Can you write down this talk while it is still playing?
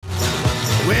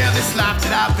Well, this life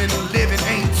that I've been living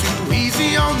ain't too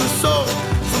easy on the soul.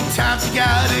 Sometimes you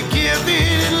gotta give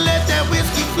in and let that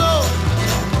whiskey flow.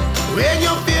 When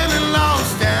you're feeling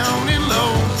lost down and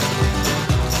low.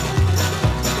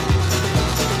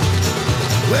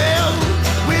 Well,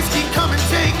 whiskey, come and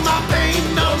take my pain,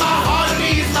 numb my heart and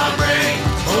ease my brain.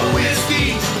 Oh,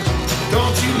 whiskey,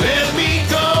 don't you let me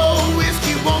go.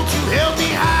 Whiskey, won't you help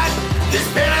me hide this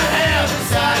pain I have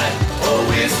inside? Oh,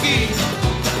 whiskey,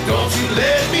 don't you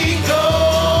let me go.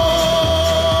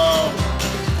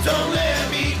 Don't let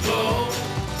me go.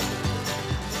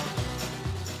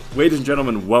 Ladies and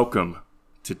gentlemen, welcome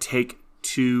to take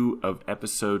 2 of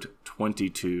episode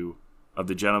 22 of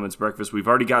the Gentleman's Breakfast. We've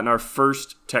already gotten our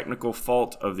first technical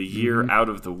fault of the year out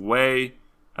of the way,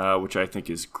 which I think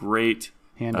is great.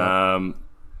 Hand up.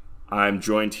 I'm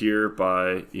joined here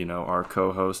by, our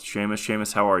co-host, Seamus.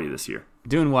 Seamus, how are you this year?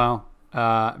 Doing well.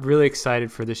 Really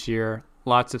excited for this year.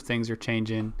 Lots of things are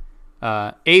changing.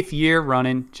 8th year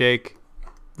running, Jake.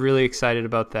 Really excited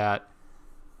about that.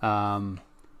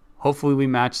 Hopefully we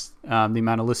match the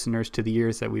amount of listeners to the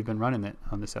years that we've been running it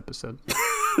on this episode.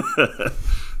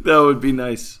 That would be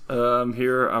nice. I'm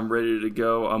here. I'm ready to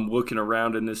go. I'm looking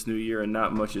around in this new year, and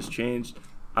not much has changed.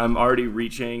 I'm already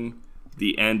reaching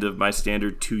the end of my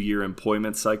standard 2-year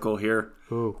employment cycle here,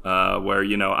 where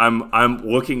I'm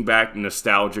looking back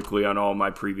nostalgically on all my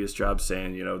previous jobs,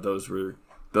 saying those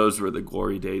were the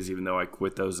glory days, even though I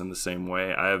quit those in the same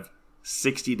way. I have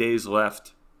 60 days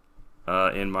left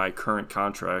in my current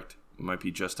contract. It might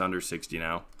be just under 60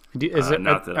 now.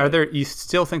 You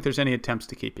still think there's any attempts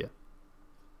to keep you?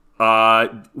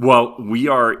 Well, we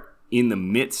are in the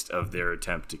midst of their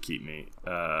attempt to keep me.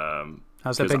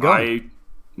 How's that been going?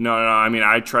 No. I mean,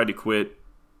 I tried to quit.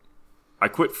 I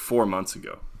quit 4 months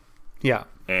ago. Yeah.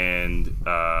 And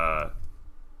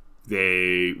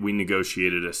we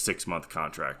negotiated a 6-month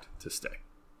contract to stay.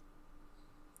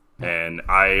 And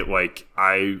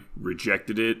I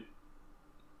rejected it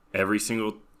every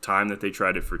single time that they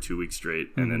tried it for 2 weeks straight,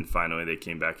 and then finally they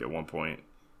came back at one point,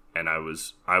 and it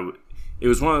was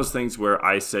one of those things where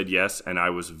I said yes, and I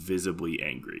was visibly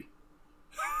angry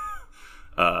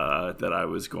that I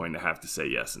was going to have to say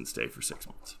yes and stay for 6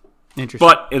 months. Interesting.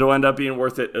 But it'll end up being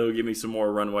worth it. It'll give me some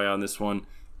more runway on this one,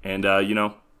 and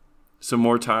some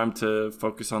more time to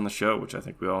focus on the show, which I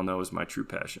think we all know is my true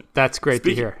passion. That's great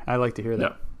to hear. I like to hear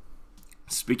that. Yeah.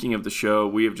 Speaking of the show,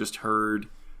 we have just heard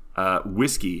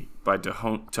Whiskey by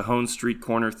Tejon Street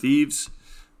Corner Thieves,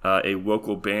 a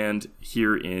local band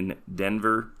here in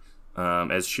Denver.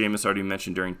 As Seamus already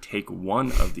mentioned during take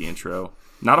 1 of the intro,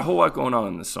 not a whole lot going on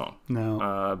in this song.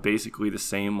 No. Basically the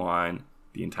same line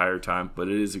the entire time, but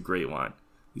it is a great line.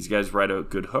 These guys write a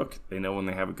good hook. They know when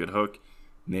they have a good hook.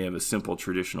 And they have a simple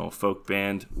traditional folk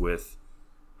band with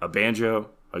a banjo,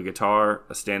 a guitar,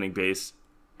 a standing bass,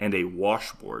 and a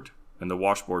washboard. And the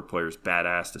washboard player is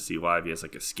badass to see live. He has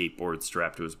like a skateboard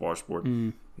strapped to his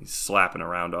washboard. He's slapping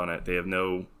around on it. They have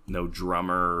no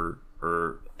drummer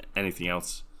or anything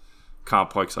else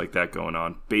complex like that going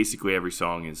on. Basically, every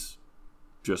song is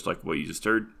just like what you just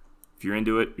heard. If you're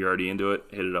into it, you're already into it.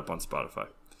 Hit it up on Spotify.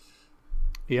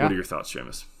 Yeah. What are your thoughts,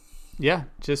 Seamus? Yeah,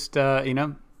 just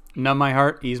numb my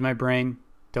heart, ease my brain.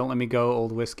 Don't let me go,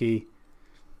 old whiskey.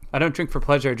 I don't drink for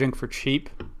pleasure. I drink for cheap.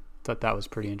 Thought that was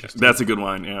pretty interesting. That's a good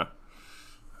line. Yeah.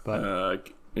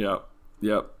 But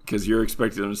yeah, because you're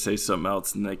expecting them to say something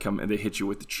else, and they come and they hit you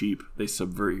with the cheap. They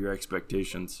subvert your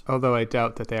expectations. Although I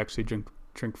doubt that they actually drink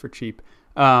for cheap.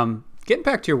 Getting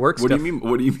back to your work what stuff. Do you mean?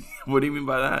 What do you mean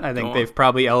by that? I think they've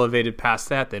probably elevated past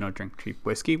that. They don't drink cheap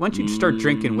whiskey. Once you start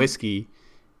drinking whiskey,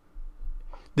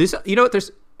 there's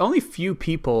only few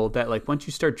people that once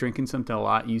you start drinking something a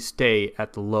lot, you stay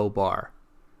at the low bar.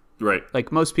 Right.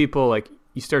 Like most people,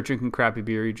 you start drinking crappy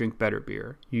beer, you drink better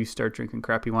beer. You start drinking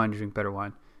crappy wine, you drink better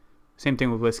wine. Same thing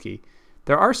with whiskey.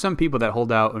 There are some people that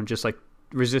hold out and just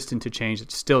resistant to change that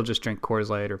still just drink Coors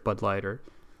Light or Bud Light or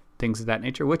things of that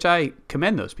nature, which I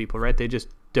commend those people, right? They just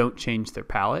don't change their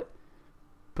palate.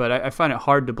 But I find it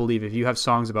hard to believe if you have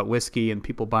songs about whiskey and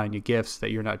people buying you gifts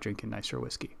that you're not drinking nicer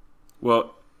whiskey.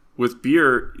 Well, with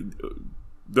beer,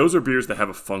 those are beers that have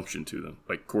a function to them,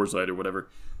 like Coors Light or whatever.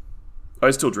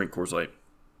 I still drink Coors Light.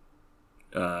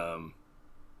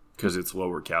 Because it's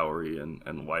lower calorie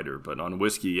and lighter. But on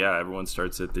whiskey, yeah, everyone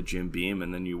starts at the Jim Beam,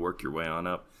 and then you work your way on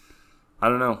up. I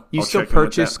don't know. You still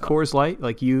purchase Coors Light?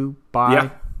 Like you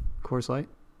buy Coors Light?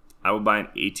 I would buy an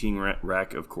 18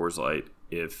 rack of Coors Light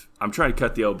if I'm trying to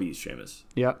cut the LBs, Seamus.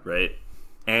 Yeah. Right?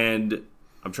 And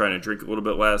I'm trying to drink a little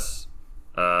bit less.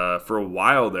 For a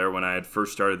while there, when I had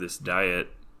first started this diet,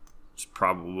 It's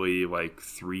probably like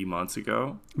 3 months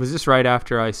ago. Was this right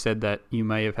after I said that you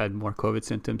may have had more COVID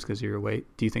symptoms because of your weight?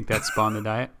 Do you think that spawned the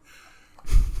diet?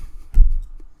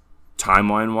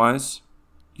 Timeline-wise,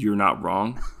 you're not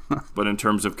wrong. But in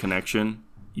terms of connection,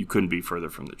 you couldn't be further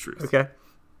from the truth. Okay.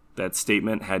 That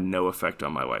statement had no effect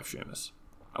on my life, Seamus.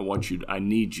 I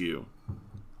need you.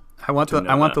 I want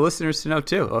the listeners to know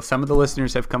too. Well, some of the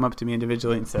listeners have come up to me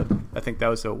individually and said, I think that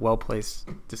was a well-placed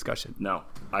discussion. No,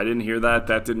 I didn't hear that.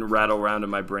 That didn't rattle around in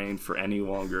my brain for any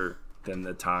longer than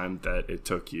the time that it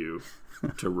took you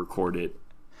to record it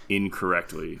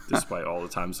incorrectly, despite all the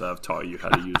times I've taught you how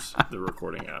to use the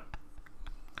recording app.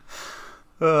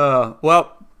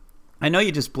 Well, I know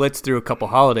you just blitzed through a couple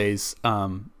holidays.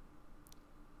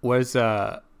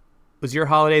 Was your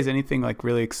holidays anything like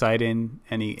really exciting?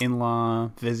 Any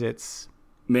in-law visits?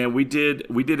 Man, we did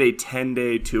a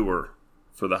 10-day tour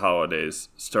for the holidays,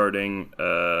 starting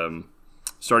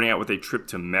out with a trip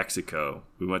to Mexico.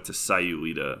 We went to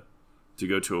Sayulita to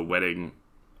go to a wedding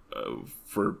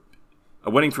for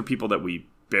people that we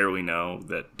barely know,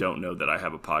 that don't know that I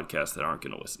have a podcast, that aren't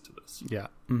going to listen to this. Yeah.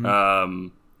 Mm-hmm.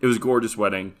 It was a gorgeous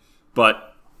wedding,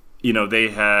 but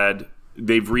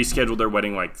they've rescheduled their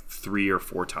wedding like 3 or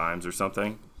 4 times or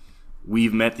something.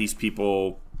 We've met these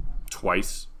people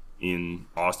twice in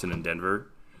Austin and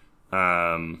Denver.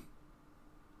 And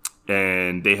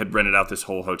they had rented out this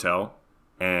whole hotel,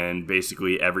 and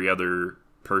basically every other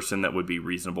person that would be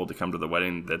reasonable to come to the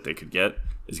wedding that they could get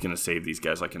is going to save these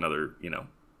guys like another, $1,000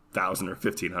 or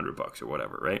 $1,500 or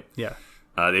whatever. Right. Yeah.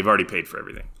 They've already paid for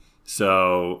everything.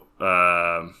 So,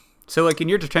 so like in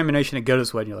your determination to go to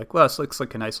this wedding, you're like, well, this looks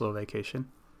like a nice little vacation.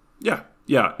 Yeah,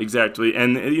 exactly.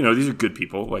 And, these are good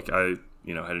people. Like I,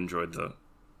 had enjoyed the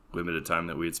limited time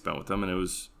that we had spent with them. And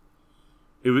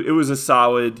it was a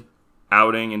solid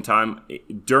outing in time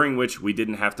during which we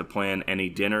didn't have to plan any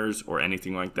dinners or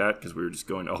anything like that, because we were just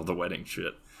going to all the wedding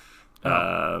shit.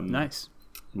 Nice.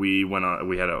 We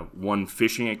had one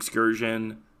fishing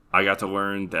excursion. I got to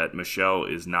learn that Michelle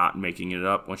is not making it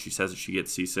up when she says that she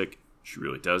gets seasick. She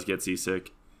really does get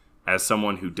seasick. As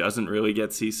someone who doesn't really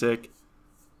get seasick,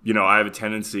 I have a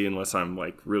tendency, unless I'm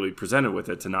like really presented with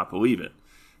it, to not believe it.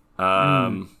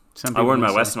 I learned my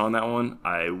lesson on that one.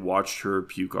 I watched her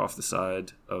puke off the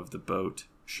side of the boat.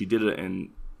 She did it in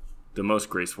the most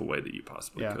graceful way that you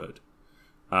possibly could.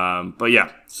 But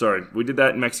yeah, sorry. We did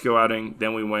that in Mexico outing.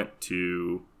 Then we went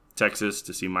to Texas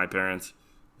to see my parents.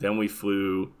 Then we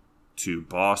flew to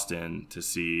Boston to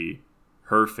see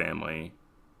her family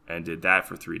and did that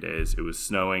for 3 days. It was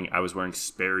snowing. I was wearing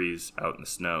Sperry's out in the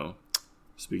snow.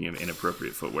 Speaking of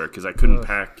inappropriate footwear, because I couldn't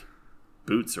pack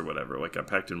boots or whatever. Like I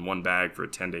packed in one bag for a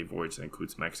 10-day voyage that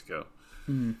includes Mexico.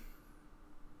 Mm.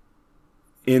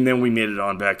 And then we made it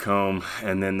on back home.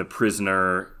 And then the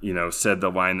prisoner, said the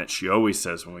line that she always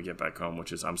says when we get back home,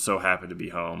 which is, "I'm so happy to be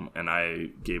home." And I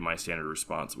gave my standard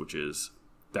response, which is,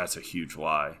 "That's a huge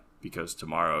lie, because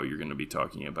tomorrow you're going to be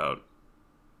talking about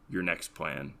your next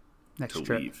plan to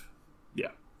trip. Leave."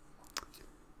 Yeah.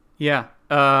 Yeah.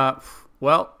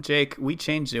 Well, Jake, we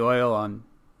changed the oil on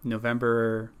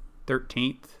November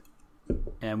 13th,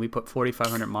 and we put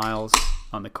 4,500 miles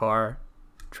on the car,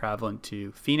 traveling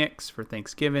to Phoenix for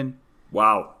Thanksgiving.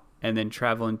 Wow. And then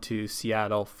traveling to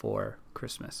Seattle for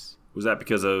Christmas. Was that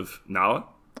because of Nala?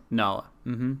 Nala.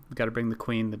 Mm-hmm. We got to bring the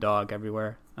queen, the dog,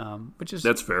 everywhere, which is...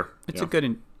 That's fair. It's a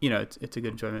good, it's a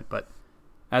good enjoyment. But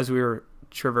as we were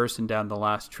traversing down the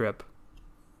last trip,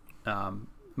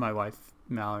 my wife,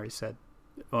 Mallory, said,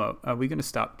 "Oh, are we going to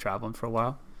stop traveling for a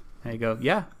while?" And I go,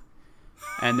 "Yeah."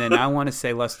 And then I want to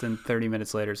say less than 30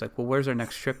 minutes later, it's like, "Well, where's our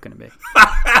next trip going to be?"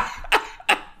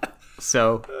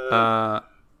 So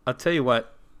I'll tell you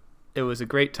what, it was a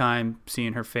great time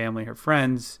seeing her family, her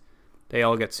friends. They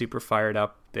all get super fired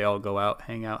up. They all go out,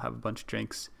 hang out, have a bunch of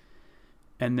drinks.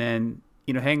 And then,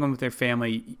 hanging with their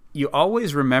family, you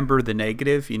always remember the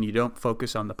negative and you don't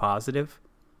focus on the positive.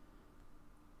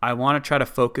 I want to try to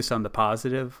focus on the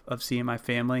positive of seeing my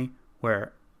family,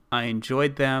 where I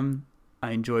enjoyed them.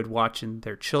 I enjoyed watching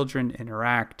their children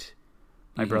interact.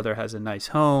 My brother has a nice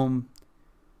home.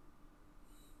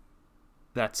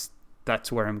 That's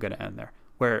where I'm going to end there.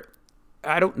 Where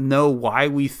I don't know why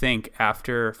we think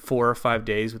after 4 or 5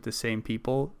 days with the same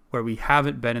people, where we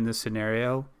haven't been in this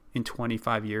scenario in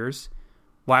 25 years,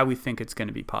 why we think it's going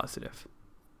to be positive.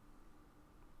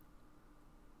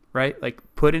 Right? Like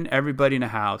putting everybody in a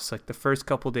house, like the first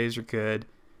couple days are good.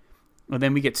 And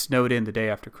then we get snowed in the day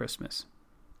after Christmas.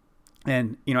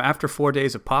 And, after 4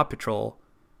 days of Paw Patrol,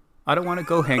 I don't want to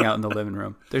go hang out in the living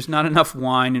room. There's not enough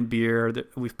wine and beer.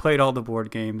 We've played all the board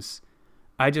games.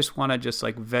 I just want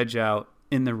to veg out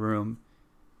in the room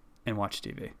and watch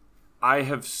TV. I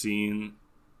have seen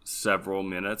several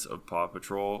minutes of Paw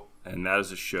Patrol, and that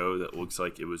is a show that looks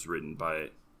like it was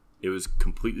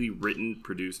completely written,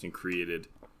 produced, and created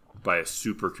by a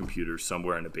supercomputer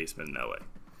somewhere in a basement in LA.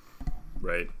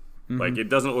 Right? Mm-hmm. Like, it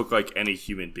doesn't look like any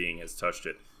human being has touched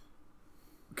it.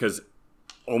 Because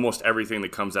almost everything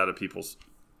that comes out of people's,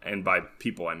 and by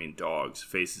people I mean dogs,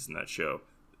 faces in that show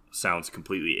sounds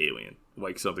completely alien.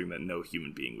 Like something that no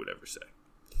human being would ever say.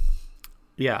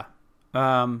 Yeah.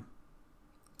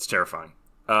 It's terrifying.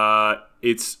 I'm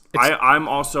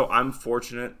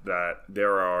fortunate that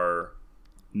there are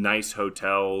nice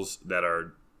hotels that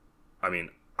are, I mean,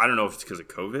 I don't know if it's because of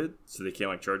COVID, so they can't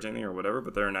like charge anything or whatever,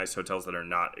 but there are nice hotels that are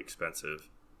not expensive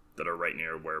that are right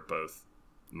near where both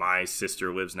my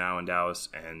sister lives now in Dallas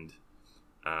and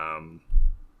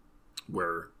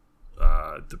where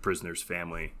the prisoner's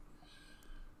family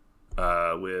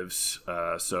lives.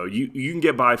 So you can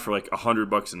get by for like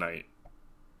 $100 a night.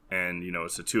 And, you know,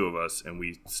 it's the two of us, and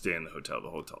we stay in the hotel the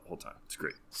whole time. It's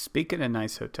great. Speaking of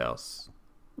nice hotels,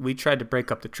 we tried to break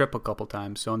up the trip a couple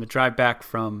times. So on the drive back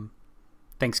from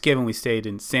Thanksgiving, we stayed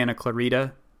in Santa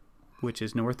Clarita, which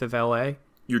is north of L.A.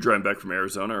 You're driving back from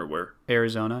Arizona or where?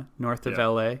 Arizona, north of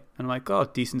L.A. And I'm like, oh,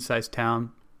 decent-sized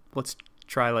town. Let's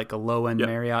try like a low-end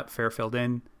Marriott Fairfield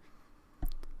Inn.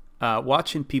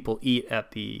 Watching people eat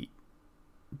at the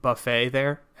buffet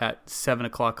there at 7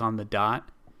 o'clock on the dot.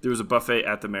 There was a buffet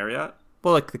at the Marriott?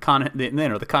 Well, like the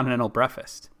continental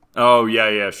breakfast. Oh,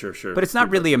 yeah, sure. But it's not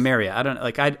really a Marriott. I don't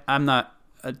like. I'm not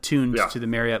attuned to the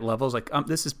Marriott levels. Like,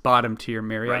 this is bottom tier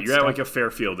Marriott. Right, you're at like a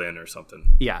Fairfield Inn or something.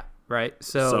 Yeah, right.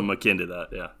 So some akin to that.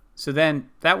 Yeah. So then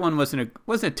that one wasn't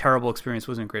a terrible experience.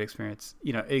 Wasn't a great experience.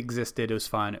 You know, it existed. It was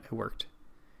fine. It worked.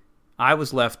 I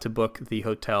was left to book the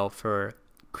hotel for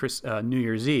New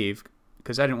Year's Eve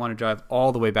because I didn't want to drive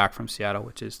all the way back from Seattle,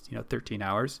 which is 13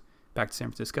 hours. Back to San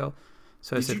Francisco.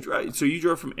 So you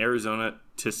drove from Arizona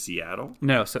to Seattle?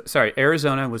 No, sorry.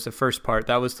 Arizona was the first part.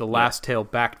 That was the last tail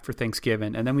back for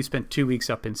Thanksgiving, and then we spent 2 weeks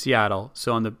up in Seattle.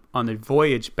 So on the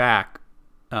voyage back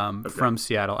from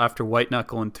Seattle, after white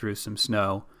knuckling through some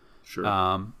snow,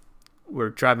 we're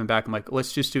driving back. I'm like,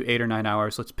 let's just do 8 or 9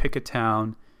 hours. Let's pick a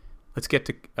town. Let's get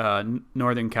to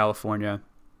Northern California.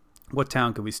 What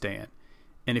town could we stay in?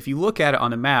 And if you look at it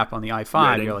on the map on the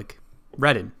I-5, you're like,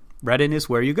 Redding. Redding is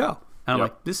where you go. And I'm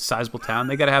like, this is a sizable town.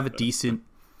 They got to have a decent,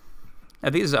 I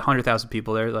think there's 100,000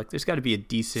 people there. Like, there's got to be a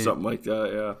decent. Something like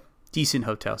that, yeah. Decent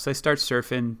hotel. So I start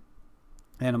surfing,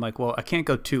 and I'm like, well, I can't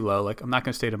go too low. Like, I'm not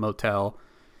going to stay at a motel,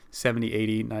 $70,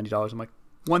 $80, $90. I'm like,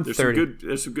 $130.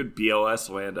 There's some good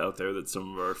BLS land out there that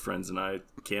some of our friends and I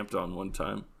camped on one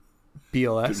time.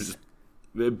 BLS?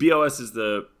 The BLS is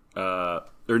the,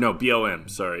 BLM,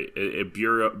 sorry.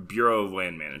 Bureau of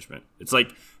Land Management. It's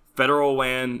like federal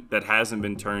land that hasn't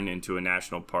been turned into a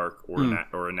national park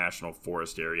or a national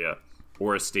forest area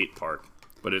or a state park,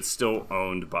 but it's still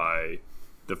owned by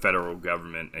the federal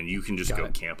government, and you can just go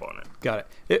camp on it. Got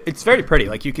it. It's very pretty.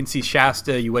 Like, you can see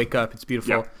Shasta. You wake up. It's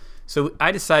beautiful. Yep. So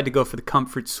I decided to go for the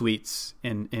Comfort Suites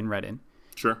in Redding.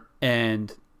 Sure.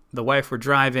 And the wife, we're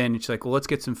driving. She's like, well, let's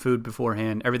get some food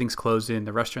beforehand. Everything's closing.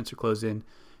 The restaurants are closing.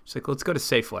 She's like, let's go to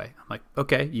Safeway. I'm like,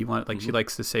 okay. You want, like, she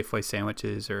likes the Safeway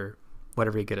sandwiches or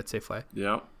whatever you get at Safeway.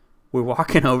 Yeah. We're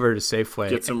walking over to Safeway.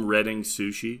 Get some Redding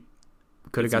sushi.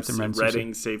 Could have got some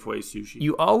Redding Safeway sushi.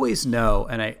 You always know,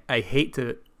 and I hate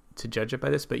to judge it by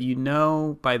this, but you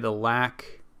know by the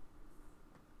lack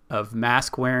of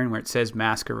mask wearing where it says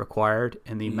mask are required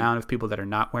and the amount of people that are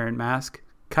not wearing masks,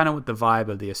 kind of what the vibe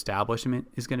of the establishment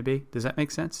is going to be. Does that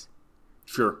make sense?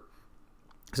 Sure.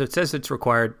 So it says it's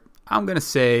required. I'm going to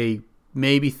say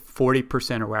maybe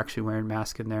 40% are actually wearing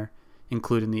masks in there,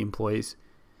 including the employees.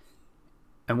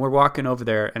 And we're walking over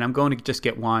there, and I'm going to just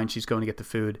get wine. She's going to get the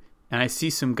food. And I see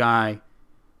some guy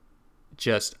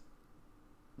just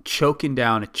choking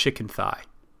down a chicken thigh.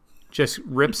 Just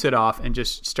rips it off and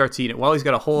just starts eating it while he's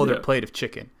got a whole other plate of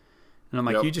chicken. And I'm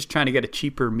like, you just trying to get a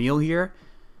cheaper meal here?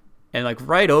 And like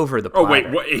right over the platter. Oh, wait.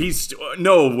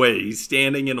 No way. He's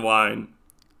standing in line.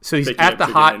 So he's at the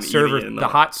hot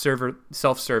server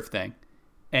self-serve thing.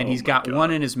 And he's got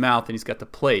one in his mouth, and he's got the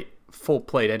plate, full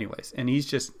plate anyways. And he's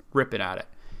just ripping at it.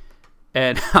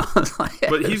 And I was like,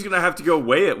 but he's gonna have to go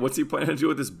weigh it. What's he planning to do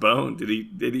with this bone?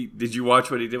 Did you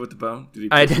watch what he did with the bone?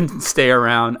 I didn't stay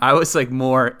around. I was like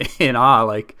more in awe.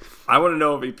 Like, I want to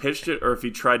know if he pitched it or if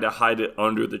he tried to hide it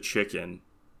under the chicken,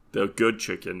 the good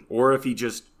chicken, or if he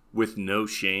just, with no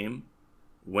shame,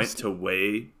 went to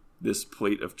weigh this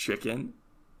plate of chicken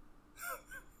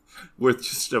with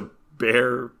just a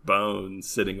bare bone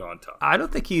sitting on top. I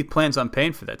don't think he plans on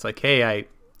paying for that. It's like, hey,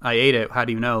 I ate it. How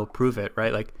do you know? Prove it,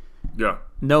 right? Like, Yeah.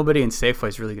 Nobody in Safeway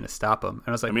is really going to stop him. And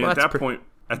I was like, I mean, well, at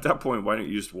that point, why don't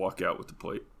you just walk out with the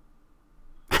plate?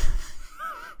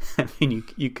 I mean,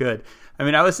 you could. I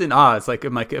mean, I was in awe. It's like,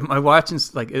 am I watching,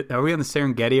 like, are we on the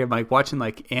Serengeti? Am I watching,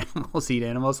 like, animals eat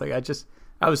animals? Like,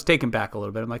 I was taken back a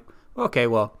little bit. I'm like, okay,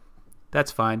 well,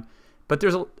 that's fine. But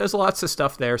there's lots of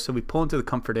stuff there. So we pull into the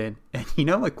Comfort Inn. And,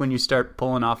 like when you start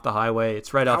pulling off the highway,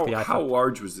 it's right off the I-5. How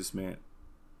large was this man?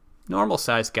 Normal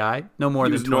sized guy. No more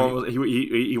than 20. Normal.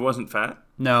 He wasn't fat?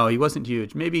 No, he wasn't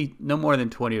huge. Maybe no more than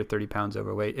 20 or 30 pounds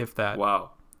overweight, if that.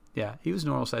 Wow. Yeah, he was a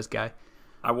normal sized guy.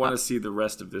 I want to see the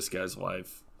rest of this guy's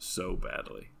life so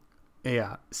badly.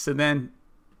 Yeah. So then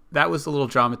that was a little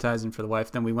traumatizing for the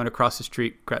wife. Then we went across the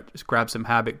street, grabbed some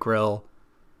Habit Grill,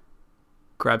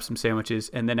 grabbed some sandwiches,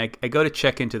 and then I go to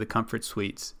check into the Comfort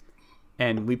Suites.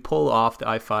 And we pull off the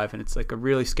I-5, and it's like a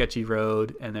really sketchy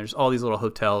road, and there's all these little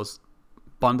hotels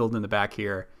bundled in the back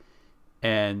here.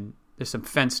 And there's some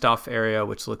fenced-off area,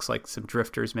 which looks like some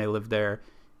drifters may live there.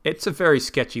 It's a very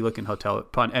sketchy-looking hotel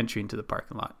upon entry into the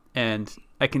parking lot. And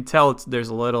I can tell there's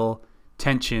a little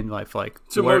tension, like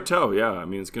it's a motel, yeah. I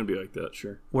mean, it's going to be like that,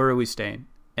 sure. Where are we staying?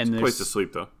 And it's a place to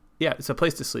sleep, though. Yeah, it's a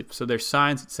place to sleep. So there's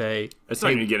signs that say, it's not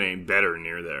going to get any better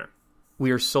near there.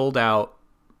 We are sold out.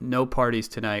 No parties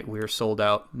tonight. We are sold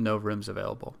out. No rooms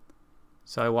available.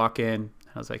 So I walk in.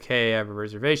 I was like, hey, I have a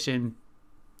reservation.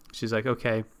 She's like,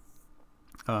 okay.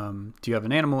 Do you have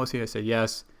an animal with you? I said,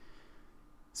 yes.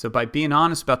 So by being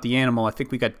honest about the animal, I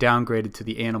think we got downgraded to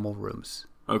the animal rooms.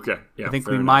 Okay. Yeah. I think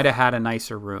we might have had a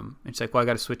nicer room. And she's like, well, I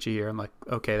got to switch you here. I'm like,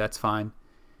 okay, that's fine.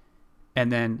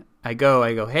 And then I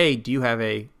go, hey, do you have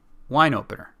a wine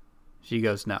opener? She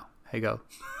goes, no. I go,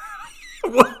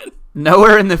 what?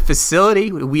 Nowhere in the facility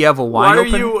we have a wine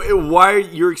opener? Why are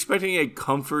you expecting a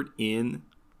Comfort Inn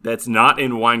that's not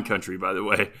in wine country, by the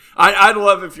way? I'd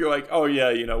love if you're like, oh,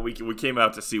 yeah, we came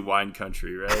out to see wine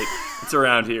country, right? It's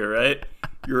around here, right?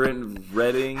 You're in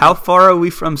Redding. How far are we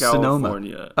from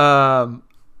California? Sonoma?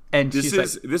 And this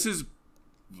is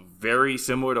very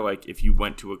similar to like if you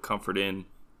went to a Comfort Inn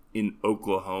in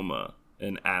Oklahoma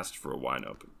and asked for a wine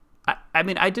opener. I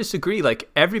mean, I disagree. Like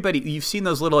everybody, you've seen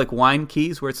those little like wine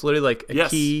keys where it's literally like a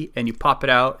key and you pop it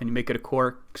out and you make it a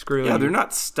corkscrew. Yeah, they're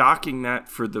not stocking that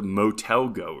for the motel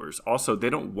goers. Also, they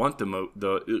don't want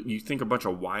you think a bunch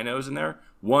of winos in there.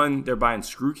 One, they're buying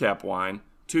screw cap wine.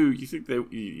 Two, you think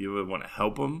you would want to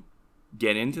help them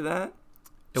get into that?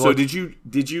 So did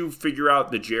you figure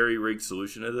out the jerry rig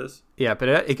solution to this? Yeah, but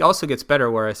it also gets better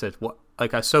where I said, what?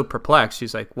 Like I was so perplexed.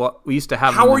 She's like, what? We used to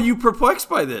have. How are you perplexed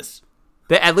by this?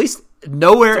 At least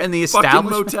nowhere in the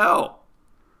establishment. Fucking motel.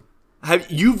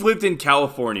 You've lived in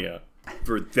California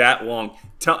for that long.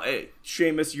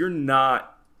 Seamus, you're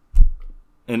not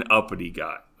an uppity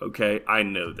guy, okay? I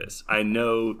know this. I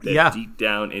know that deep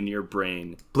down in your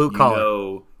brain, blue collar, you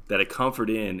know that a Comfort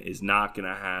Inn is not going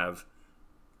to have,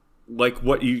 like,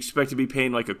 what you expect to be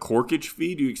paying, like a corkage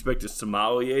fee? Do you expect a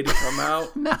sommelier to come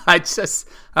out? No,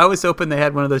 I was hoping they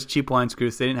had one of those cheap wine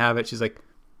screws. They didn't have it. She's like,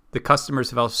 the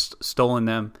customers have all stolen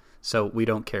them, so we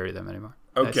don't carry them anymore.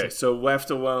 Okay, so left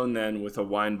alone then with a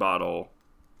wine bottle,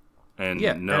 and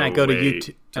I go to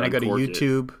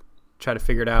YouTube, try to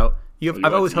figure it out.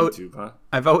 I've always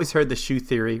heard the shoe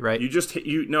theory, right?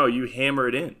 You hammer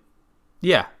it in.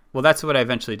 Yeah, well, that's what I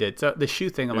eventually did. So the shoe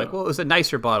thing, I'm like, well, it was a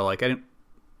nicer bottle. Like I didn't,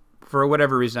 for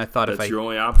whatever reason, I thought that's your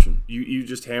only option. You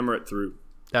just hammer it through.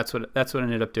 That's what I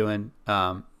ended up doing.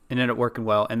 It ended up working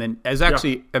well. And then it was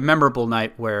actually a memorable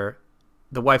night where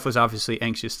the wife was obviously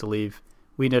anxious to leave.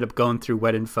 We ended up going through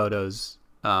wedding photos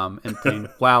and thinking,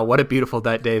 wow, what a beautiful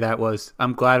day that was.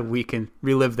 I'm glad we can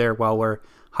relive there while we're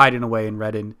hiding away in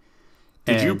Redding.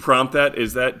 Did you prompt that?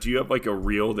 Do you have like a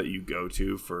reel that you go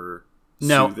to for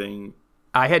soothing?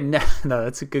 I had no,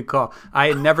 that's a good call. I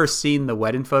had never seen the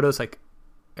wedding photos. Like,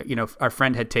 our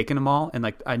friend had taken them all, and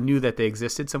like I knew that they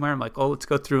existed somewhere. I'm like, oh, let's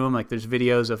go through them. Like, there's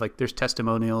videos of like there's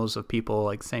testimonials of people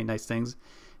like saying nice things,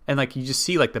 and like you just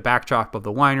see like the backdrop of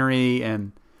the winery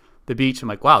and the beach. I'm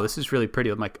like, wow, this is really pretty.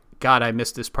 I'm like, God, I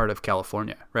miss this part of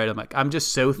California, right? I'm like, I'm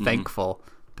just so thankful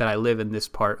that I live in this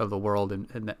part of the world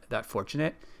and that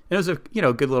fortunate. And it was a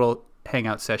good little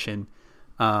hangout session.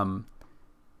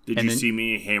 Did you see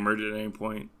me hammered at any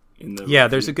point in the? Yeah,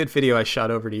 there's a good video I shot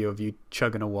over to you of you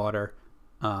chugging a water.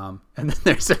 And then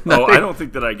there's another. Oh, I don't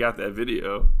think that I got that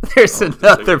video. There's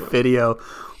another video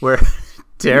where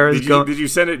Tara's going. Did you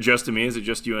send it just to me? Is it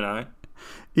just you and I?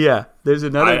 Yeah, there's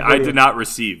another. I did not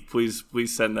receive. Please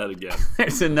send that again.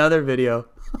 There's another video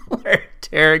where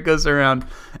Tara goes around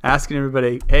asking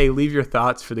everybody, "Hey, leave your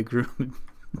thoughts for the groom,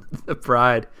 the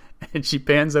bride," and she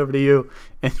pans over to you,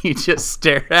 and you just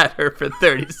stare at her for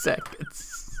 30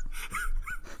 seconds.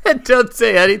 And don't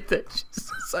say anything. She's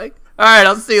just like, all right,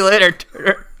 I'll see you later,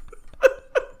 Turner.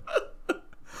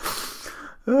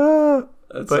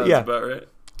 That sounds yeah. about right.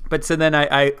 But so then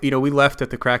I we left at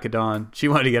the crack of dawn. She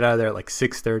wanted to get out of there at like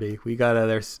 6:30. We got out of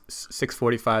there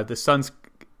 6:45. The sun's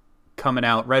coming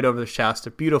out right over the Shasta.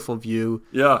 Beautiful view.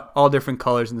 Yeah. All different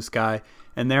colors in the sky.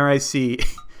 And there I see,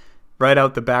 right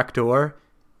out the back door,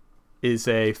 is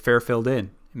a Fairfield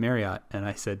Inn, Marriott. And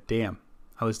I said, damn,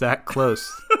 I was that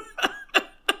close.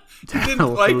 Didn't, a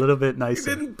like, little bit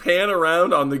nicer. You didn't pan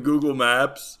around on the Google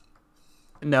Maps.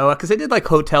 No, because I did like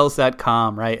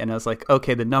hotels.com, right? And I was like,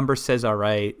 okay, the number says all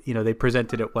right. They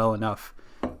presented it well enough.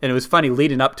 And it was funny,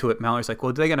 leading up to it, Mallory's like,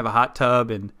 well, are they going to have a hot tub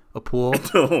and a pool?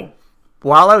 No.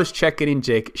 While I was checking in,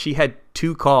 Jake, she had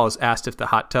 2 calls, asked if the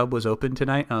hot tub was open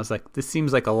tonight. And I was like, this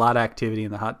seems like a lot of activity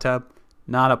in the hot tub.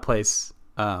 Not a place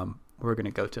we're going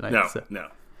to go tonight. No.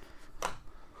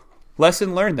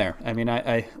 Lesson learned there. I mean,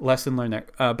 I lesson learned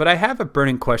there. But I have a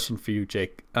burning question for you,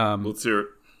 Jake. Let's hear it.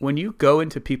 When you go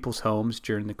into people's homes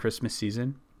during the Christmas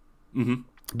season, Mm-hmm.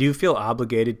 do you feel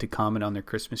obligated to comment on their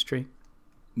Christmas tree?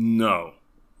 No,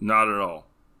 not at all.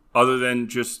 Other than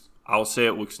just, I'll say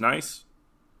it looks nice,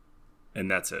 and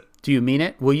that's it. Do you mean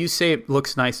it? Will you say it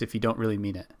looks nice if you don't really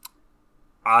mean it?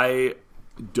 I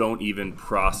don't even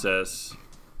process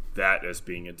that as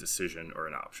being a decision or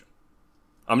an option.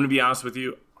 I'm going to be honest with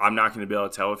you. I'm not going to be able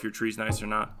to tell if your tree's nice or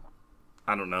not.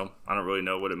 I don't know. I don't really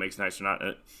know what it makes nice or not.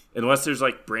 Unless there's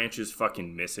like branches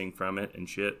fucking missing from it and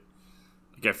shit.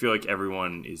 Like I feel like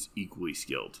everyone is equally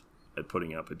skilled at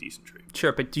putting up a decent tree.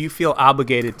 Sure, but do you feel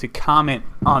obligated to comment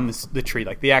on the tree,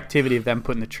 like the activity of them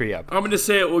putting the tree up? I'm going to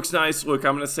say it looks nice. Look,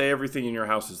 I'm going to say everything in your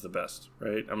house is the best,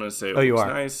 right? I'm going to say it looks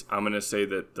nice. I'm going to say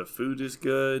that the food is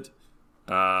good.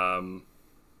 I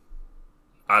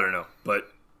don't know. But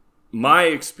my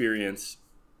experience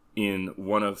in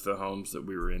one of the homes that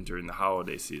we were in during the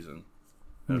holiday season,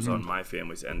 that was on my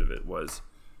family's end of it, was,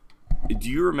 do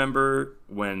you remember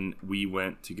when we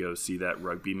went to go see that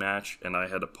rugby match and I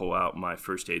had to pull out my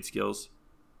first aid skills?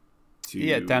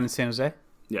 Down in San Jose?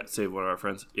 Yeah, save one of our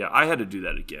friends. Yeah, I had to do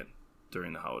that again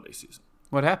during the holiday season.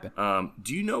 What happened?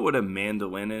 Do you know what a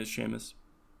mandolin is, Seamus?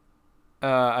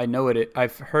 I know it.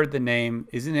 I've heard the name.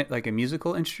 Isn't it like a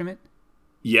musical instrument?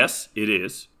 Yes, it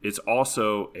is. It's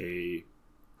also a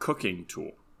cooking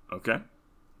tool, okay?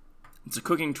 It's a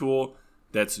cooking tool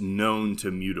that's known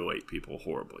to mutilate people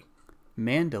horribly.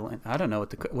 Mandolin. I don't know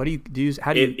what do you use?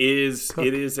 How do you?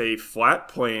 It is a flat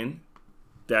plane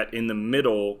that in the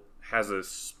middle has a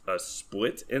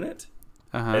split in it,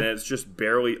 and it's just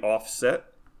barely offset.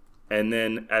 And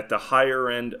then at the higher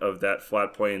end of that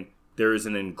flat plane, there is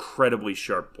an incredibly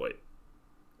sharp blade,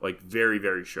 like very,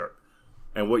 very sharp.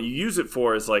 And what you use it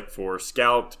for is like for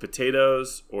scalloped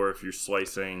potatoes, or if you're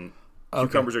slicing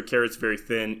cucumbers or carrots very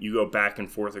thin, you go back and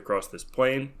forth across this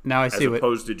plane. Now I see as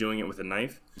opposed to doing it with a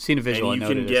knife. Seen a visual. And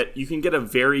you can get a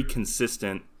very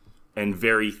consistent and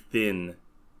very thin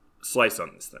slice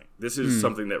on this thing. This is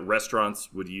something that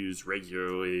restaurants would use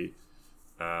regularly,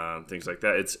 things like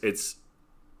that. It's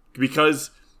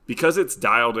because it's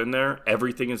dialed in there.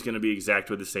 Everything is going to be exact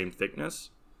with the same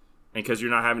thickness. And because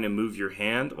you're not having to move your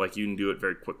hand, like you can do it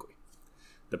very quickly.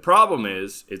 The problem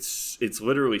is it's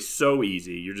literally so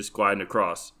easy. You're just gliding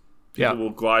across. People will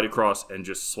glide across and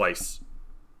just slice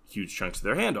huge chunks of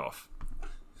their hand off.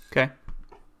 Okay.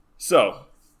 So,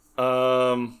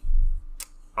 I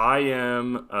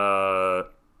am,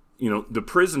 the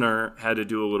prisoner had to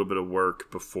do a little bit of work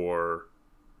before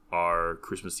our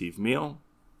Christmas Eve meal.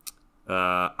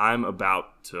 I'm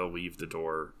about to leave the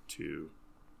door to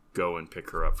go and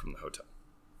pick her up from the hotel.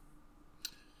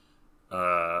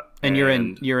 And you're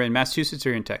in Massachusetts or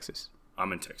you're in Texas?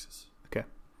 I'm in Texas. Okay.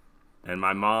 And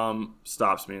my mom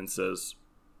stops me and says,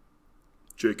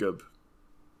 Jacob,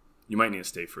 you might need to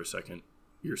stay for a second.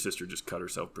 Your sister just cut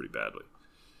herself pretty badly.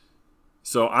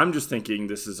 So I'm just thinking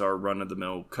this is our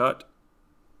run-of-the-mill cut.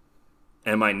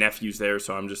 And my nephew's there,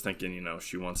 so I'm just thinking,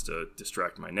 she wants to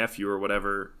distract my nephew or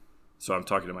whatever. So I'm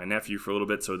talking to my nephew for a little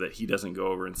bit so that he doesn't go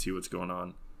over and see what's going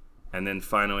on. And then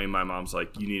finally my mom's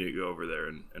like, you need to go over there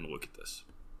and look at this.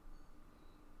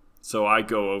 So I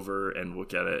go over and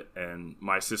look at it, and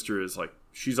my sister is like,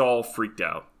 she's all freaked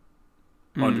out,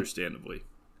 understandably.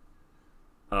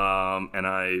 And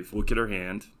I look at her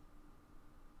hand,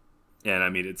 and I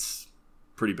mean, it's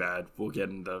pretty bad. We'll get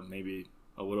into maybe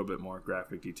a little bit more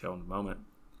graphic detail in a moment.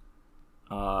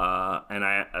 And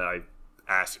I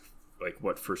ask, like,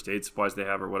 what first aid supplies they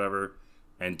have or whatever.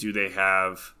 And do they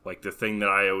have, like, the thing that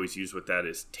I always use with that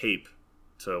is tape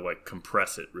to, like,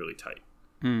 compress it really tight.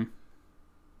 They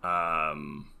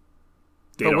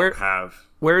don't have.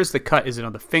 Where is the cut? Is it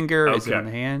on the finger? Okay. Is it on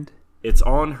the hand? It's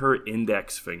on her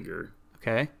index finger.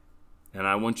 Okay. And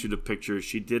I want you to picture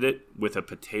she did it with a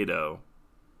potato,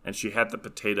 and she had the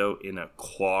potato in a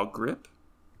claw grip.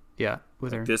 Yeah,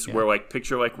 with her. This, yeah. where like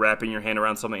picture like wrapping your hand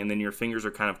around something, and then your fingers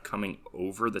are kind of coming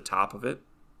over the top of it.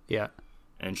 Yeah.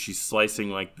 And she's slicing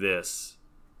like this,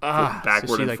 so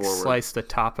backward she and like forward. sliced the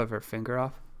top of her finger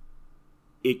off.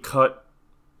 It cut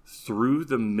through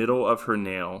the middle of her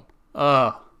nail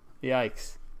Oh,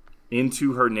 yikes!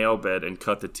 into her nail bed and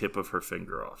cut the tip of her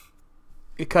finger off.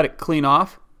 It cut it clean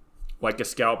off. Like a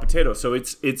scalloped potato. So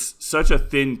it's such a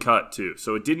thin cut too.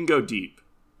 So it didn't go deep,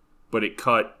 but it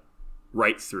cut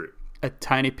right through. A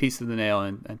tiny piece of the nail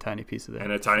and a tiny piece of the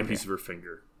And a tiny piece of her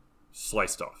finger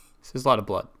sliced off. This is a lot of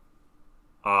blood.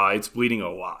 It's bleeding a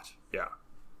lot. Yeah.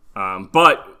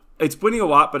 But it's bleeding a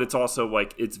lot, but it's also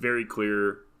like it's very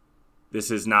clear this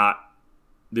is not,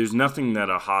 there's nothing that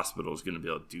a hospital is going to be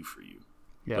able to do for you.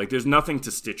 Yeah. Like there's nothing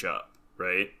to stitch up,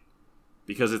 right?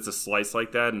 Because it's a slice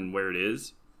like that and where it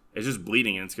is, it's just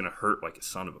bleeding and it's going to hurt like a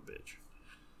son of a bitch.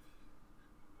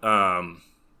 So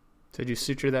did you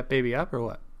suture that baby up or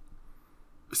what?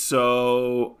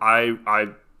 So I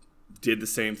did the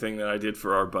same thing that I did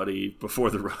for our buddy before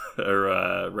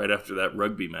right after that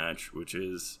rugby match, which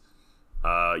is,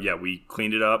 we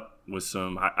cleaned it up with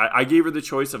some. I gave her the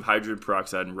choice of hydrogen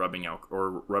peroxide and rubbing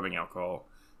alcohol,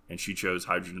 and she chose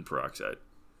hydrogen peroxide.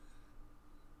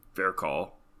 Fair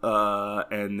call.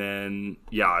 And then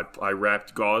I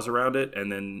wrapped gauze around it,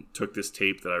 and then took this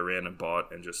tape that I ran and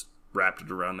bought and just wrapped it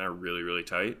around there really, really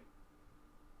tight.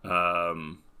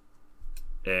 And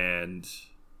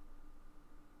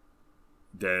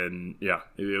then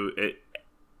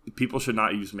people should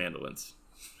not use mandolins.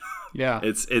 Yeah.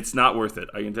 It's not worth it.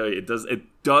 I can tell you, it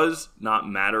does not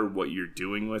matter what you're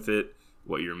doing with it,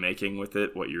 what you're making with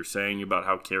it, what you're saying about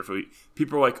how carefully.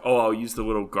 People are like, oh, I'll use the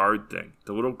little guard thing.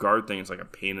 The little guard thing is like a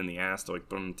pain in the ass to like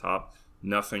put on top.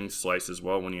 Nothing slices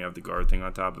well when you have the guard thing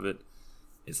on top of it.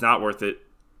 It's not worth it.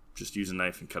 Just use a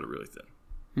knife and cut it really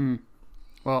thin.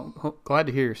 Well, glad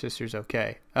to hear your sister's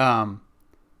okay. One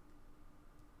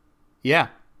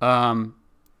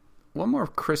more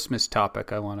Christmas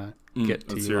topic I want to get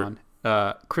to you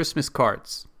on. Christmas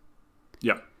cards.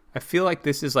 Yeah. I feel like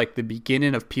this is like the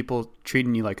beginning of people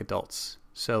treating you like adults.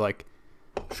 So like,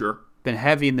 Sure. been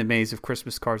heavy in the maze of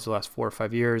Christmas cards the last 4 or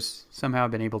 5 years. Somehow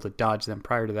I've been able to dodge them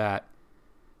prior to that.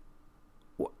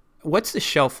 What's the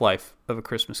shelf life of a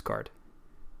Christmas card?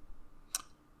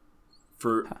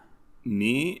 For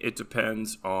me, it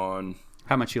depends on...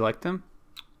 How much you like them?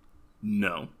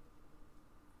 No.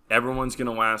 Everyone's going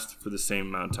to last for the same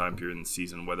amount of time period in the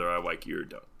season, whether I like you or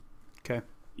don't. Okay.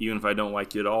 Even if I don't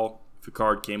like you at all, if a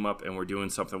card came up and we're doing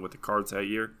something with the cards that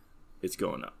year, it's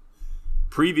going up.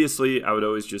 Previously, I would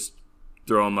always just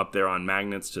throw them up there on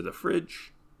magnets to the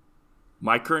fridge.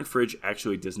 My current fridge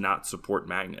actually does not support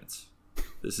magnets.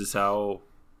 This is how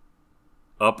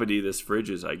uppity this fridge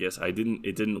is, I guess. It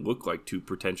didn't look like too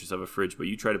pretentious of a fridge, but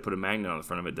you try to put a magnet on the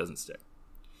front of it, it doesn't stick.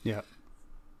 Yeah.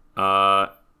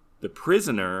 The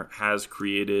Prisoner has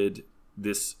created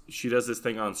this. She does this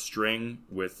thing on string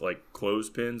with like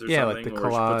clothespins or something. Like the where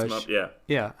collage. she puts them up. Yeah.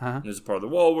 Yeah. Uh-huh. And there's a part of the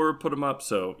wall where we put them up,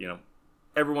 so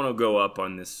everyone will go up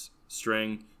on this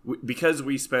string because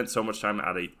we spent so much time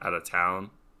out of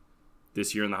town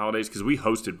this year in the holidays, because we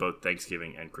hosted both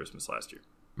Thanksgiving and Christmas last year.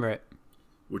 Right.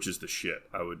 Which is the shit.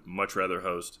 I would much rather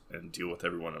host and deal with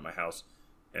everyone in my house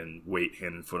and wait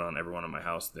hand and foot on everyone in my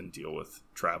house than deal with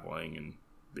traveling and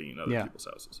being in other people's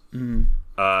houses.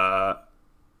 Mm-hmm.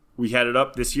 We had it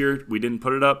up this year. We didn't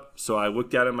put it up, so I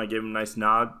looked at them. I gave them a nice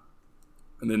nod,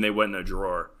 and then they went in a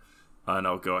drawer. And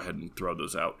I'll go ahead and throw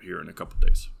those out here in a couple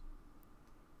days.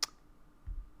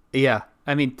 Yeah.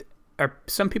 I mean, are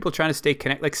some people trying to stay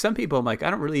connected? Like some people, I'm like, I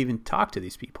don't really even talk to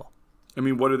these people. I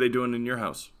mean, what are they doing in your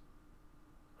house?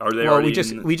 Are they Well, already we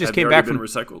just have came they already back been from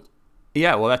recycled?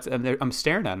 Yeah, well, I'm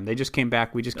staring at them. They just came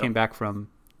back. We just came back from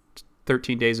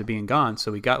 13 days of being gone,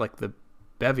 so we got like the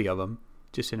bevy of them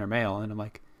just in our mail, and I'm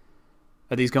like,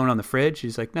 are these going on the fridge?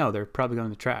 He's like, no, they're probably going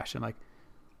in the trash. I'm like,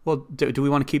 well, do we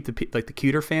want to keep the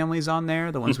cuter families on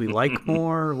there, the ones we like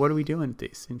more? What are we doing with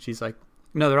these? And she's like,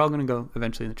 no, they're all going to go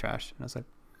eventually in the trash. And I was like,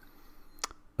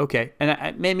 okay. And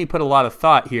it made me put a lot of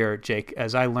thought here, Jake,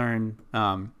 as I learned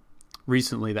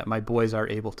recently that my boys are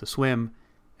able to swim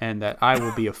and that I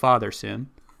will be a father soon.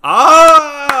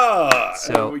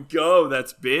 There we go.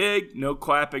 That's big. No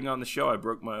clapping on the show. I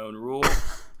broke my own rule.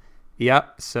 Yeah.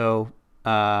 So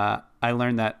I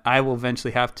learned that I will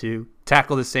eventually have to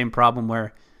tackle the same problem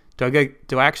where do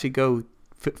I actually go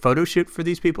photo shoot for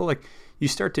these people? Like you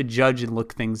start to judge and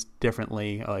look things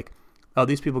differently. Like, oh,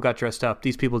 these people got dressed up.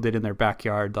 These people did in their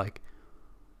backyard. Like,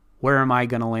 where am I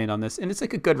going to land on this? And it's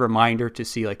like a good reminder to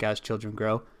see like as children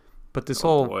grow. But this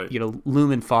whole,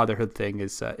 lumen fatherhood thing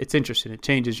is, it's interesting. It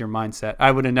changes your mindset.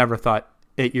 I would have never thought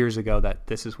 8 years ago that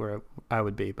this is where I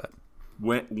would be. But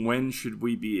when should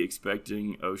we be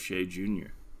expecting O'Shea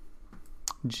Jr.?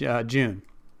 June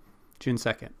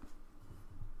 2nd.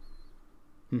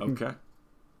 Mm-hmm.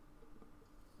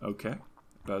 Okay.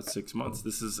 About 6 months.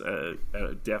 This is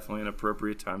definitely an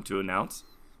appropriate time to announce.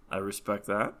 I respect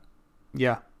that.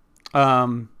 Yeah. It's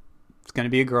going to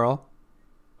be a girl.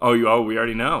 Oh, we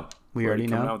already know. We already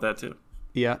know. Coming out with that too.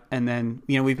 Yeah, and then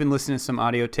we've been listening to some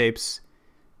audio tapes.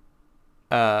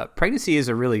 Pregnancy is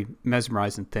a really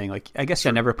mesmerizing thing. Like, I guess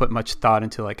I never put much thought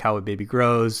into like how a baby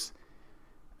grows.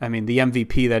 I mean, the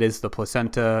MVP that is the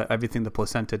placenta, everything the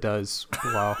placenta does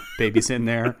while baby's in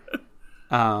there.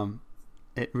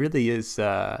 It really is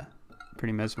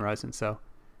pretty mesmerizing. So,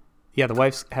 yeah, the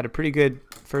wife's had a pretty good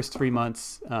first 3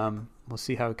 months. We'll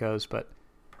see how it goes, but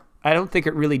I don't think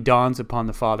it really dawns upon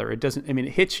the father. It doesn't. I mean,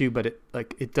 it hits you, but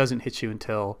it doesn't hit you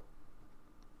until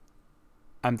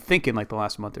I'm thinking like the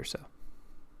last month or so.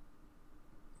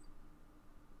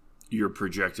 You're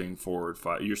projecting forward.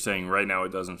 You're saying right now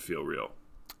it doesn't feel real.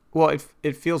 Well,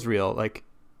 it feels real. Like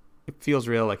it feels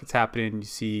real. Like it's happening. You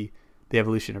see the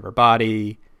evolution of her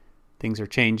body. Things are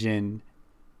changing.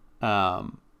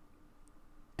 And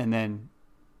then,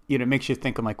 it makes you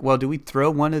think. I'm like, well, do we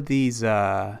throw one of these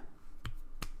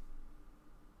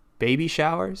baby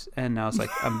showers? And I was like,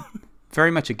 I'm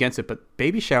very much against it, but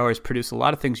baby showers produce a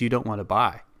lot of things you don't want to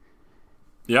buy.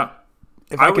 Yeah.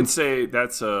 I would say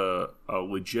that's a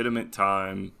legitimate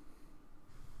time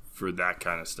for that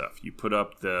kind of stuff. You put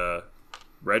up the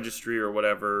registry or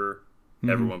whatever,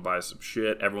 everyone buys some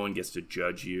shit, everyone gets to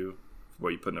judge you for what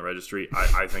you put in the registry.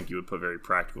 I think you would put very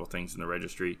practical things in the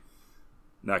registry.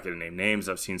 Not going to name names.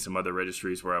 I've seen some other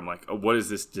registries where I'm like, oh, what is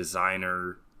this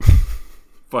designer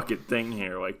fucking thing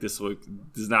here? Like, this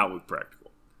does not look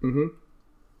practical.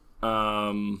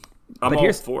 I'm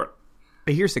all for it.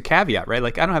 But here's the caveat, right?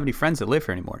 Like, I don't have any friends that live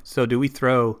here anymore. So do we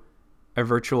throw a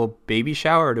virtual baby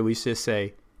shower, or do we just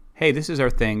say, hey, this is our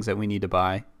things that we need to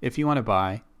buy. If you want to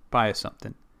buy us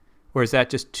something. Or is that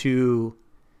just too...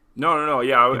 No.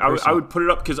 Yeah, I would put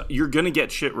it up because you're going to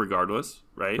get shit regardless,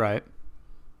 right? Right.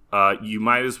 You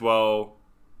might as well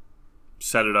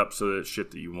set it up so that it's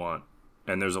shit that you want.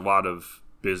 And there's a lot of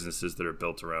businesses that are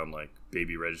built around like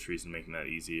baby registries and making that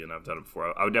easy, and I've done it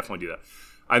before. I would definitely do that.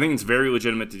 I think it's very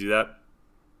legitimate to do that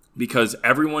because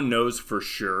everyone knows for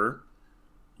sure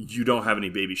you don't have any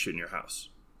baby shit in your house.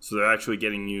 So they're actually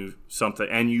getting you something,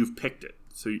 and you've picked it.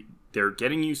 So they're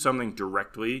getting you something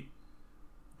directly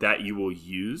that you will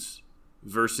use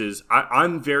versus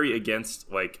I'm very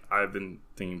against, like, I've been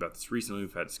thinking about this recently.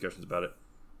 We've had discussions about it.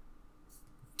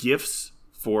 Gifts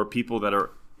for people that are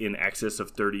in excess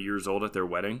of 30 years old at their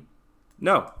wedding.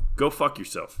 No, go fuck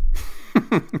yourself.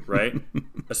 Right?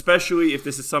 Especially if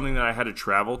this is something that I had to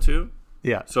travel to.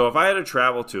 Yeah. So if I had to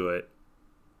travel to it,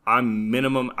 I'm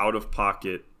minimum out of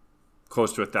pocket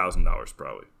close to $1,000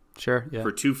 probably. Sure, yeah.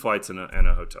 For 2 flights and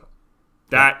a hotel.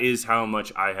 That is how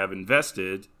much I have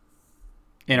invested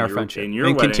in our friendship. In your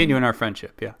wedding. Continuing our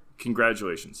friendship, yeah.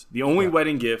 Congratulations. The only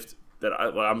wedding gift that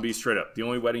I'm going to be straight up. The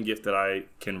only wedding gift that I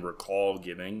can recall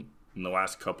giving in the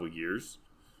last couple years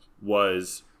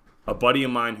was a buddy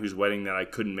of mine whose wedding that I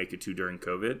couldn't make it to during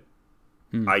COVID.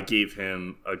 I gave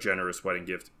him a generous wedding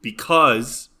gift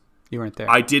because you weren't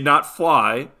there. I did not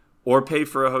fly or pay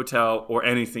for a hotel or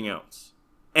anything else.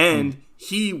 And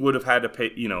he would have had to pay,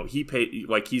 he paid,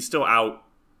 like, he's still out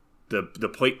the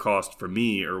plate cost for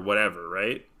me or whatever,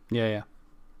 right? Yeah.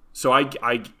 So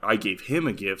I gave him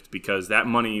a gift because that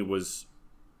money was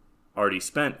already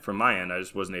spent from my end. I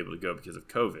just wasn't able to go because of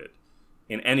COVID.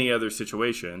 In any other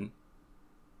situation,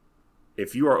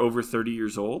 if you are over 30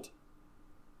 years old,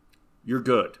 you're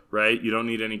good, right? You don't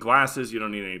need any glasses. You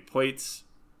don't need any plates.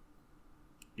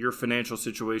 Your financial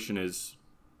situation is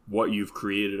what you've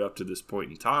created up to this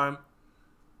point in time.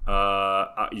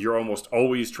 You're almost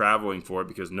always traveling for it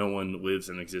because no one lives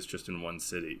and exists just in one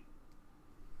city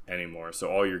anymore.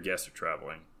 So all your guests are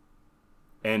traveling.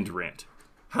 End rant.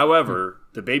 However,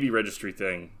 the baby registry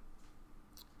thing,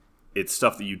 it's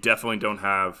stuff that you definitely don't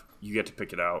have. You get to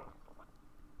pick it out.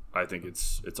 I think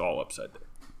it's all upside there.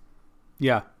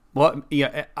 Yeah. Well,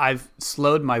 yeah, I've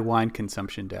slowed my wine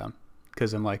consumption down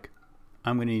because I'm like,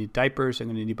 I'm going to need diapers. I'm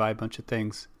going to need to buy a bunch of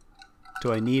things.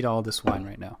 Do I need all this wine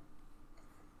right now?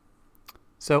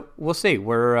 So we'll see.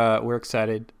 We're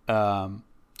excited. Are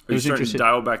you starting to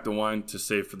dial back the wine to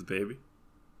save for the baby?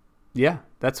 Yeah,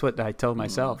 that's what I told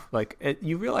myself. Like,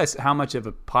 you realize how much of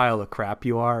a pile of crap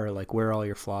you are, or like where all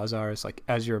your flaws are. It's like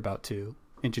as you're about to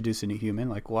introduce a new human.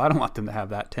 Like, well, I don't want them to have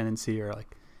that tendency, or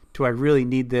like, do I really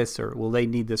need this, or will they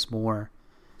need this more?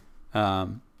 A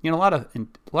lot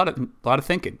of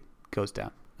thinking goes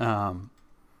down.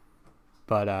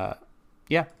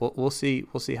 Yeah, we'll see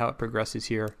how it progresses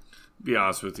here. Be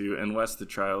honest with you, unless the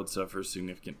child suffers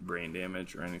significant brain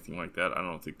damage or anything like that, I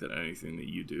don't think that anything that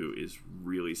you do is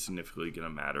really significantly going to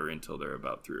matter until they're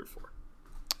about 3 or 4.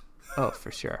 Oh,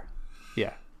 for sure.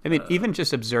 Yeah. I mean, even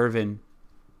just observing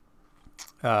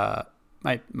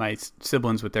my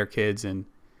siblings with their kids and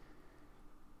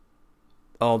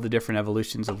all the different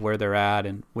evolutions of where they're at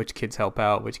and which kids help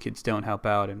out, which kids don't help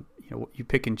out. And, you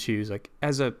pick and choose. Like,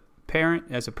 as a parent,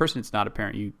 as a person that's not a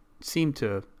parent,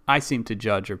 I seem to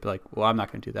judge or be like, well, I'm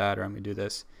not going to do that, or I'm going to do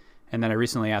this. And then I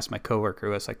recently asked my coworker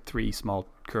who has like 3 small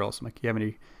girls, I'm like, you have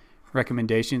any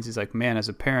recommendations? He's like, man, as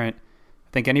a parent,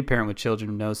 I think any parent with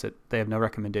children knows that they have no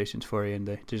recommendations for you, and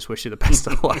they just wish you the best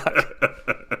of luck.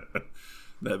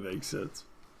 That makes sense.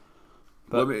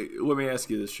 But, let me ask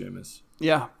you this, Seamus.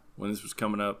 Yeah. When this was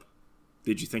coming up,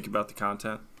 did you think about the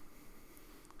content?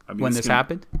 I mean, when this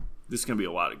happened? This is going to be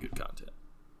a lot of good content.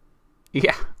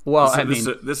 Yeah. Well,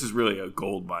 this is really a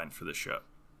gold mine for the show.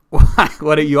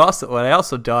 What I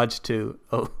also dodged to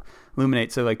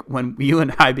illuminate. So, like, when you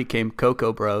and I became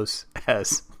Cocoa Bros,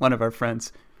 as one of our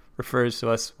friends refers to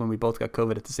us when we both got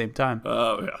COVID at the same time.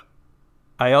 Oh, yeah.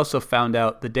 I also found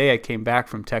out the day I came back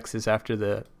from Texas after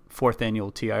the 4th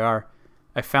annual TIR,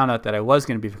 I found out that I was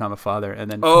going to become a father, and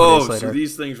then 4 days later, so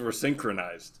these things were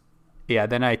synchronized. Yeah,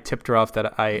 then I tipped her off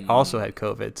that I also had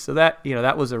COVID. So that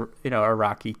that was a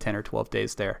rocky 10 or 12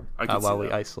 days there while we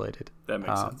isolated. That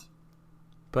makes sense.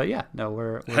 But yeah, no,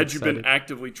 we're Had excited. you been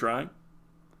actively trying?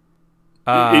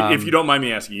 If you don't mind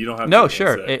me asking, you don't have to. No,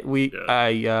 sure.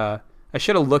 I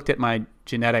should have looked at my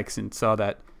genetics and saw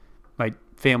that my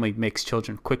family makes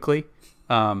children quickly.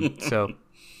 So,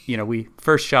 we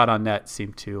first shot on net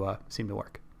seemed to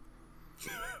work.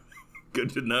 Good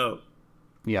to know.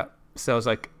 Yeah. So I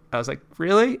was like,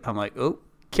 really? I'm like,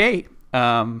 okay.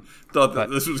 Thought that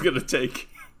this was going to take.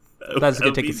 That's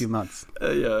going to take a few months.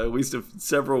 Yeah, at least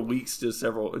several weeks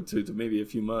to maybe a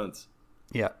few months.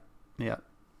 Yeah.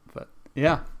 But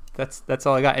yeah, that's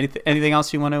all I got. Anything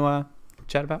else you want to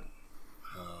chat about?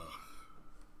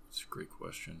 It's a great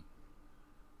question.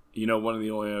 One of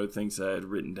the only other things I had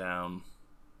written down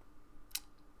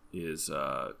is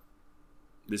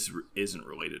this isn't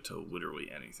related to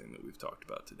literally anything that we've talked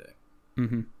about today.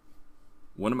 Mm-hmm.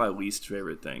 One of my least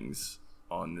favorite things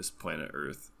on this planet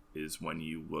Earth is when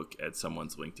you look at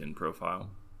someone's LinkedIn profile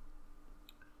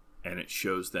and it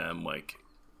shows them like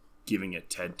giving a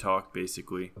TED talk,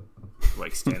 basically,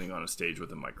 like standing on a stage with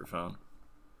a microphone.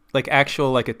 Like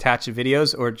actual attached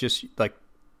videos, or just like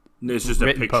it's just a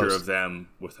picture post of them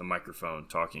with a microphone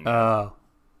talking. Oh,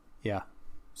 yeah,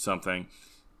 something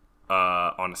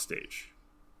on a stage.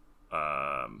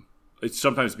 It's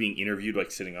sometimes being interviewed,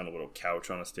 like sitting on a little couch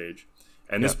on a stage.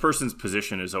 And this person's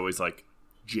position is always like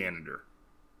janitor,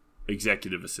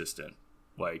 executive assistant,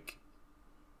 like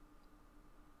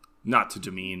not to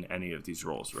demean any of these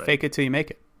roles, right? Fake it till you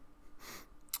make it.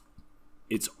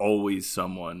 It's always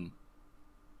someone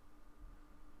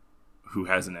who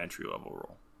has an entry level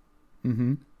role.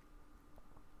 Mm-hmm.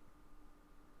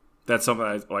 That's something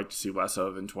I'd like to see less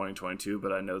of in 2022,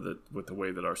 but I know that with the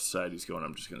way that our society's going,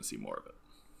 I'm just going to see more of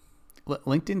it.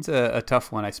 LinkedIn's a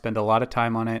tough one. I spend a lot of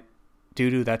time on it due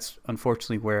to that's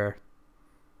unfortunately where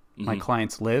my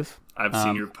clients live. I've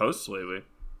seen your posts lately.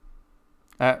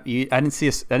 I didn't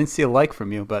see a like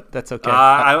from you, but that's okay.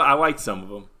 I like some of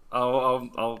them.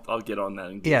 I'll get on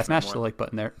that. And smash the like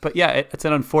button there. But yeah, it's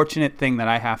an unfortunate thing that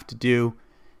I have to do,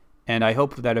 and I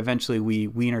hope that eventually we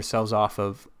wean ourselves off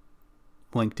of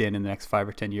LinkedIn in the next 5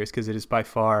 or 10 years, because it is by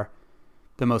far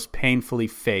the most painfully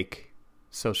fake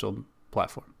social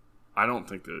platform. I don't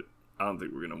think we're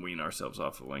going to wean ourselves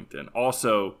off of LinkedIn.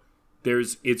 Also,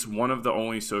 it's one of the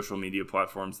only social media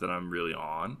platforms that I'm really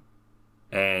on,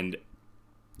 and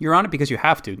you're on it because you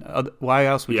have to. Why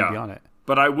else would you be on it?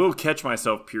 But I will catch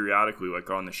myself periodically, like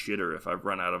on the shitter, if I've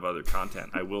run out of other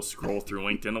content. I will scroll through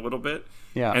LinkedIn a little bit.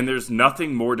 Yeah. And there's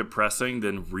nothing more depressing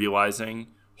than realizing,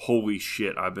 holy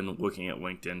shit, I've been looking at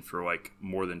LinkedIn for like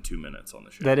more than 2 minutes on the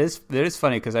shitter. That is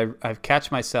funny, because I've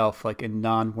catch myself like in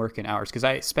non-working hours, because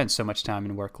I spend so much time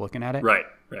in work looking at it. Right.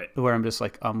 Where I'm just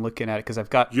like, I'm looking at it because I've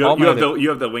got you have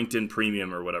the LinkedIn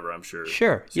Premium or whatever, I'm sure.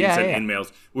 Sure. So you send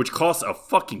emails, which costs a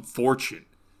fucking fortune.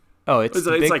 Oh, it's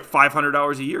like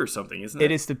 $500 a year or something, isn't it?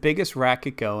 It is the biggest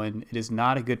racket going. It is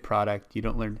not a good product. You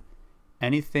don't learn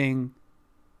anything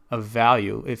of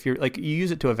value if you're like, you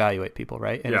use it to evaluate people,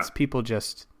 right? And it's people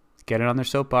just getting on their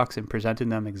soapbox and presenting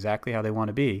them exactly how they want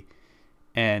to be.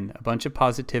 and a bunch of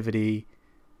positivity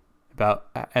about,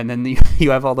 and then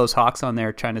you have all those hawks on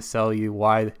there trying to sell you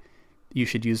why you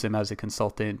should use them as a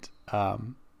consultant.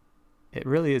 It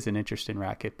really is an interesting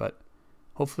racket, but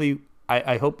hopefully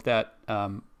I hope that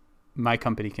my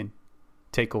company can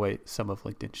take away some of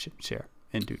LinkedIn's share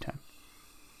in due time.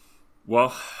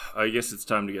 Well, I guess it's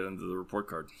time to get into the report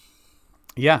card.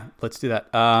 Yeah, let's do that.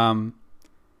 How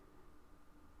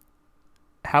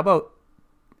about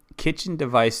kitchen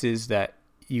devices that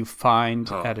you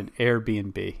find at an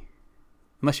Airbnb?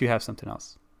 Unless you have something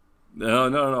else.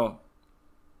 No.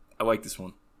 I like this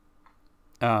one.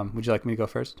 Would you like me to go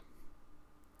first?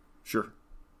 Sure.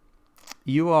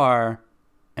 You are,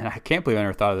 and I can't believe I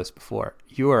never thought of this before,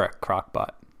 you are a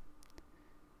crockpot.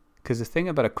 Because the thing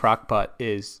about a crockpot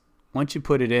is once you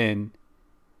put it in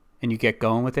and you get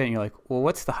going with it and you're like, well,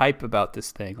 what's the hype about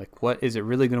this thing? Like, what is it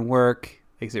really going to work?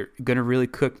 Is it going to really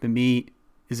cook the meat?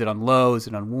 Is it on low? Is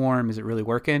it on warm? Is it really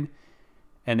working?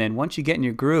 And then once you get in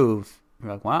your groove,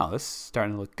 you're like, wow, this is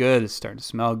starting to look good. It's starting to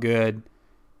smell good.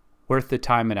 Worth the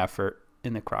time and effort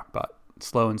in the crockpot.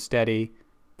 Slow and steady,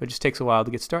 but it just takes a while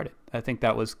to get started. I think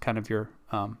that was kind of your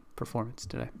performance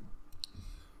today.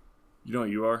 You know what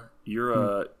you are? You're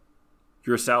a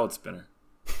salad spinner.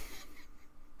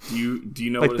 Do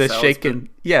you know like what the a salad shaken, spinner?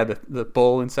 yeah, the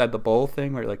bowl inside the bowl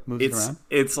thing where it like moves it around?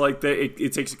 It's like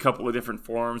it takes a couple of different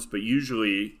forms, but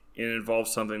usually it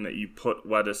involves something that you put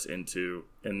lettuce into,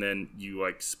 and then you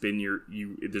like spin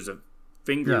there's a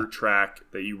finger track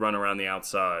that you run around the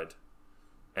outside,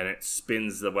 and it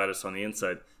spins the lettuce on the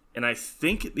inside. And I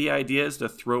think the idea is to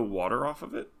throw water off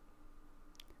of it.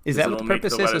 Is that what the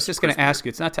purpose is? I was just going to ask you.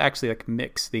 It's not to actually like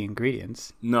mix the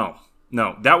ingredients. No,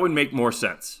 that would make more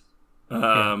sense.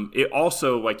 It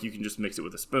also, like, you can just mix it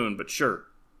with a spoon, but sure,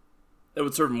 it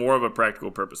would serve more of a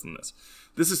practical purpose than this.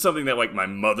 This is something that, like, my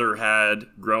mother had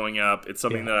growing up. It's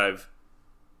something that I've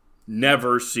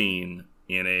never seen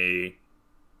in a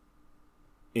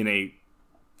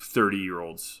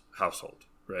 30-year-old's household,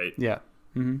 right? Yeah.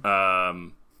 Mm-hmm.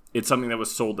 It's something that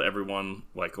was sold to everyone,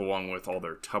 like, along with all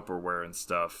their Tupperware and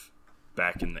stuff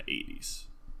back in the 80s.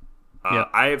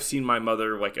 I have seen my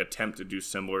mother like attempt to do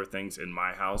similar things in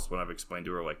my house when I've explained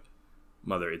to her, like,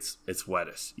 Mother, it's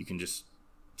lettuce. You can just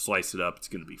slice it up. It's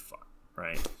going to be fun,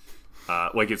 right?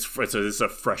 Like it's a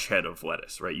fresh head of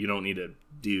lettuce, right? You don't need to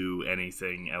do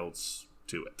anything else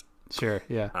to it. Sure,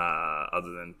 yeah.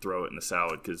 Other than throw it in the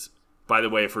salad. Because, by the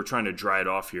way, if we're trying to dry it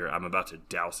off here, I'm about to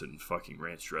douse it in fucking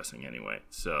ranch dressing anyway.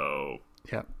 So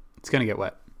yeah, it's going to get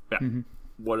wet. Yeah. Mm-hmm.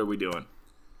 What are we doing?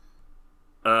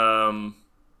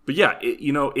 But yeah,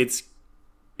 it's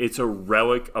a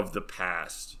relic of the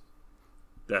past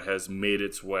that has made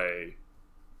its way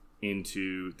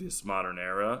into this modern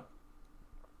era.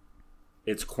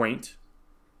 It's quaint.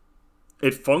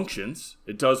 It functions.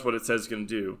 It does what it says it's going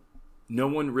to do. No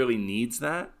one really needs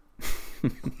that.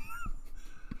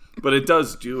 But it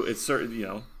does do, it certainly,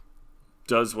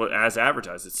 does what as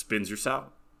advertised. It spins your salad.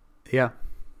 Yeah.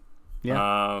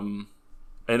 Yeah.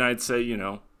 And I'd say,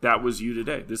 that was you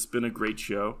today. This has been a great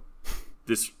show.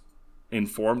 This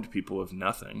informed people of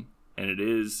nothing. And it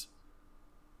is,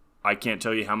 I can't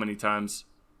tell you how many times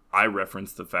I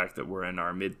reference the fact that we're in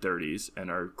our mid-30s and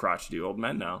are crotchety old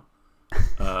men now,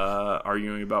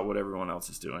 arguing about what everyone else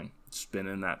is doing.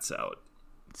 Spinning that salad.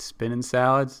 Spinning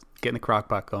salads, getting the crock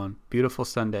pot going. Beautiful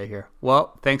Sunday here.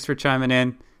 Well, thanks for chiming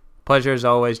in. Pleasure as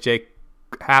always, Jake.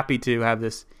 Happy to have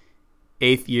this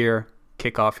 8th year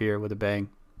kickoff here with a bang.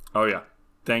 Oh, yeah.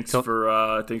 Thanks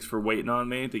for waiting on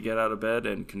me to get out of bed,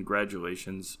 and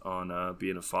congratulations on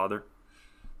being a father.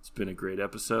 It's been a great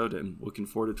episode, and looking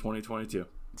forward to 2022.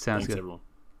 Sounds Thanks, good. Everyone.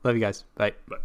 Love you guys. Bye. Bye.